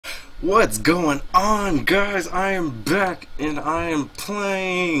What's going on, guys? I am back and I am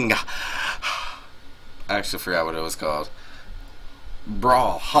playing. I actually forgot what it was called.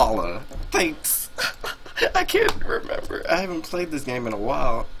 Brawlhalla. Thanks. I can't remember. I haven't played this game in a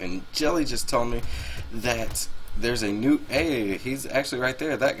while, and Jelly just told me that there's a new. Hey, he's actually right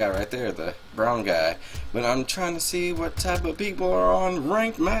there. That guy right there, the brown guy. But I'm trying to see what type of people are on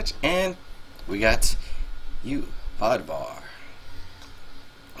ranked match, and we got you, Oddbar.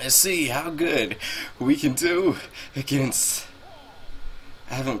 Let's see how good we can do against.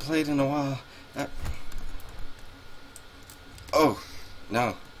 I haven't played in a while. Oh,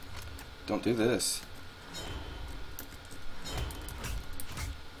 no. Don't do this.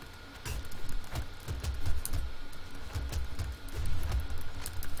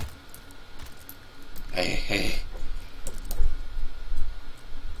 Hey.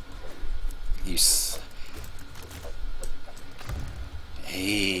 You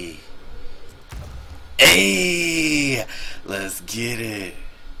Hey, let's get it.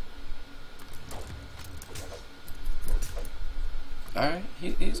 Alright,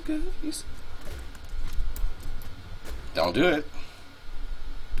 he's good. Don't do it.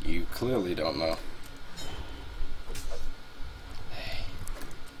 You clearly don't know.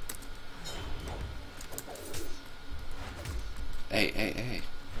 Hey.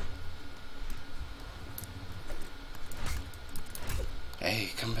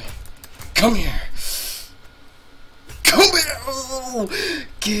 Hey, come back. Come here. Come here. Oh,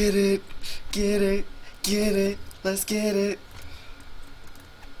 get it. Let's get it.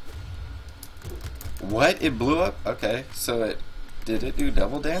 What? It blew up? Okay, so did it do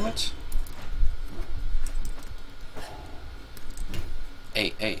double damage?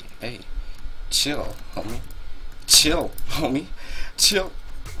 Hey. Chill, homie. Chill, homie.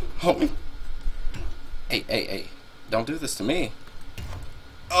 Hey. Don't do this to me.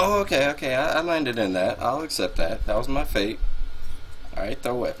 Oh, okay. I landed in that. I'll accept that. That was my fate. Alright,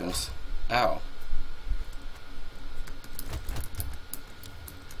 throw weapons. Ow.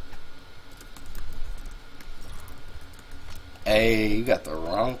 Hey, you got the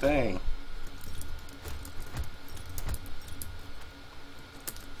wrong thing.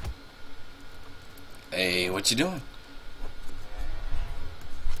 Hey, what you doing?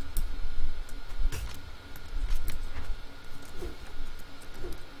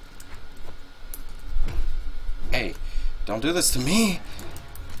 Hey, don't do this to me.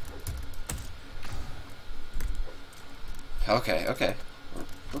 Okay.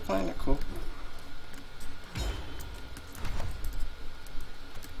 We're playing it cool.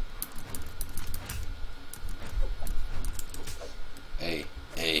 Hey.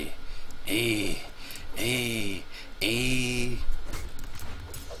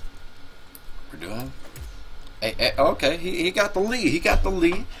 We're doing. Hey, okay. He got the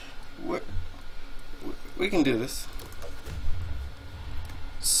lead. We can do this.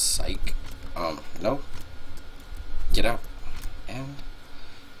 Psych. No. Get out. And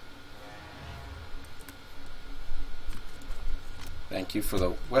thank you for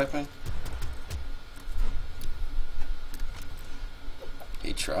the weapon.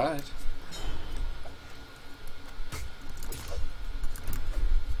 He tried.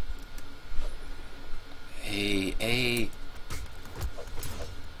 Hey.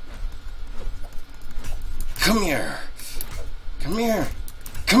 Come here.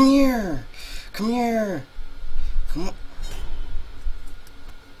 Come on.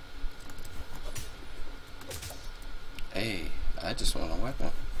 Hey, I just want a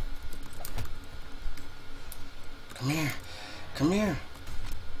weapon. Come here.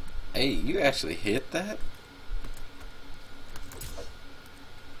 Hey, you actually hit that?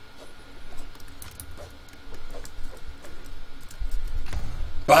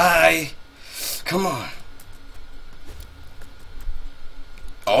 Bye. Come on.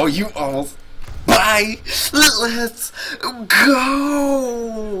 Oh, you almost. Bye. Let's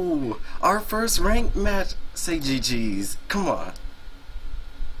go. Our first ranked match. Say GG's. Come on.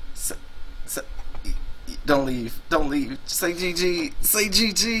 Don't leave. Say GG. Say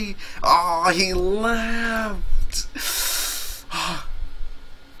GG. Oh, he left. Oh,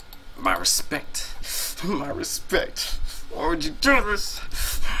 my respect. Why would you do this?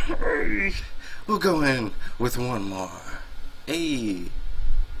 Hey. We'll go in with one more. Hey,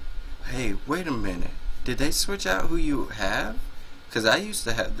 wait a minute. Did they switch out who you have? Because I used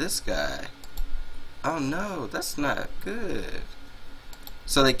to have this guy. Oh no, that's not good.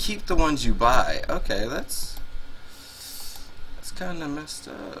 So they keep the ones you buy. Okay, that's kind of messed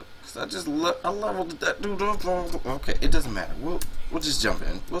up. Cause I leveled that dude up. Okay, it doesn't matter. We'll just jump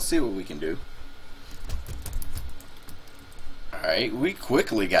in. We'll see what we can do. All Alright, we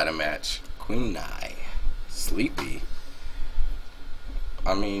quickly got a match. Queen Nai. Sleepy.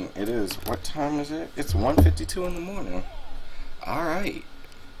 I mean, it is, what time is it? It's 1:52 in the morning. Alright.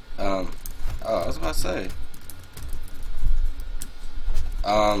 Oh, I was about to say.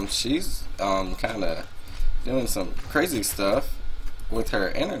 She's, kinda doing some crazy stuff with her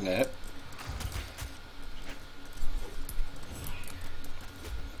internet.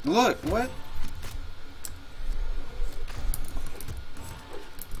 Look, what?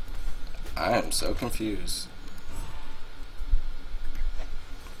 I am so confused.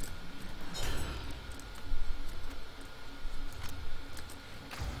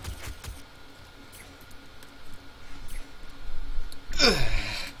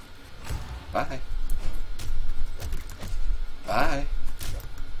 Bye. Bye.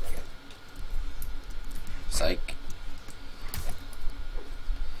 Psych.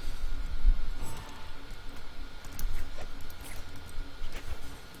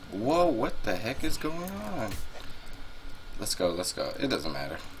 Whoa, what the heck is going on? Let's go, let's go. It doesn't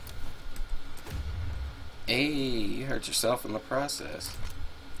matter. Hey, you hurt yourself in the process.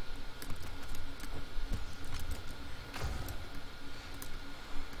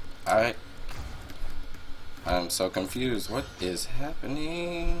 I'm so confused. What is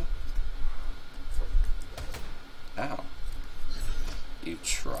happening? Ow. You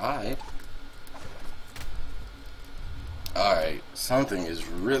tried. Alright, something is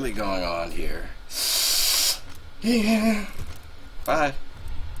really going on here. Yeah. Bye.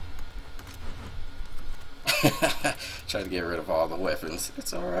 Try to get rid of all the weapons.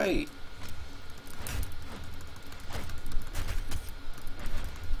 It's alright.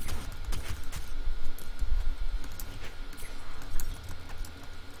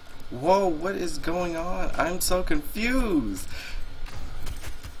 Whoa, what is going on? I'm so confused.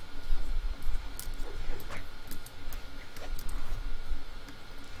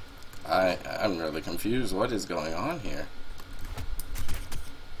 I'm really confused. What is going on here?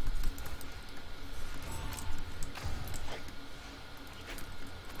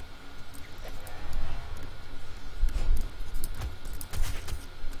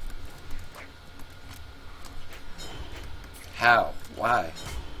 How? Why?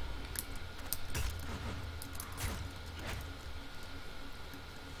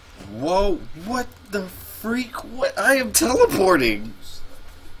 Whoa, what the freak? What? I am teleporting!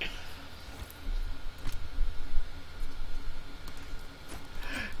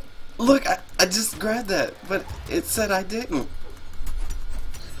 Look, I just grabbed that, but it said I didn't.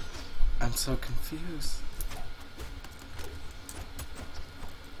 I'm so confused.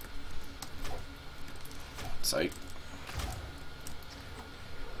 Psych.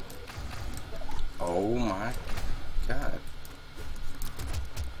 Oh my god.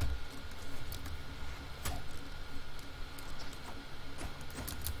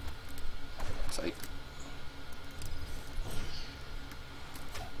 Psych.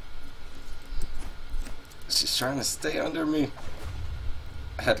 She's trying to stay under me.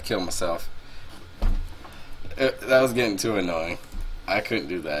 I had to kill myself. That was getting too annoying. I couldn't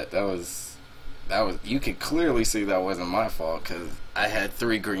do that. That was. You could clearly see that wasn't my fault because I had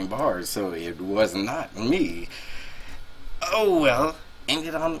 3 green bars, so it was not me. Oh well.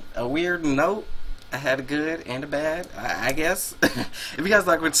 Ended on a weird note. I had a good and a bad, I guess. If you guys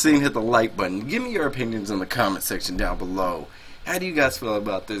like what you're seeing, hit the like button. Give me your opinions in the comment section down below. How do you guys feel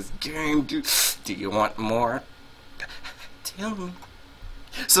about this game? Do you want more? Tell me.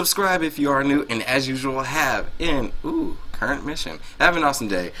 Subscribe if you are new, and as usual, have an current mission. Have an awesome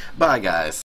day. Bye, guys.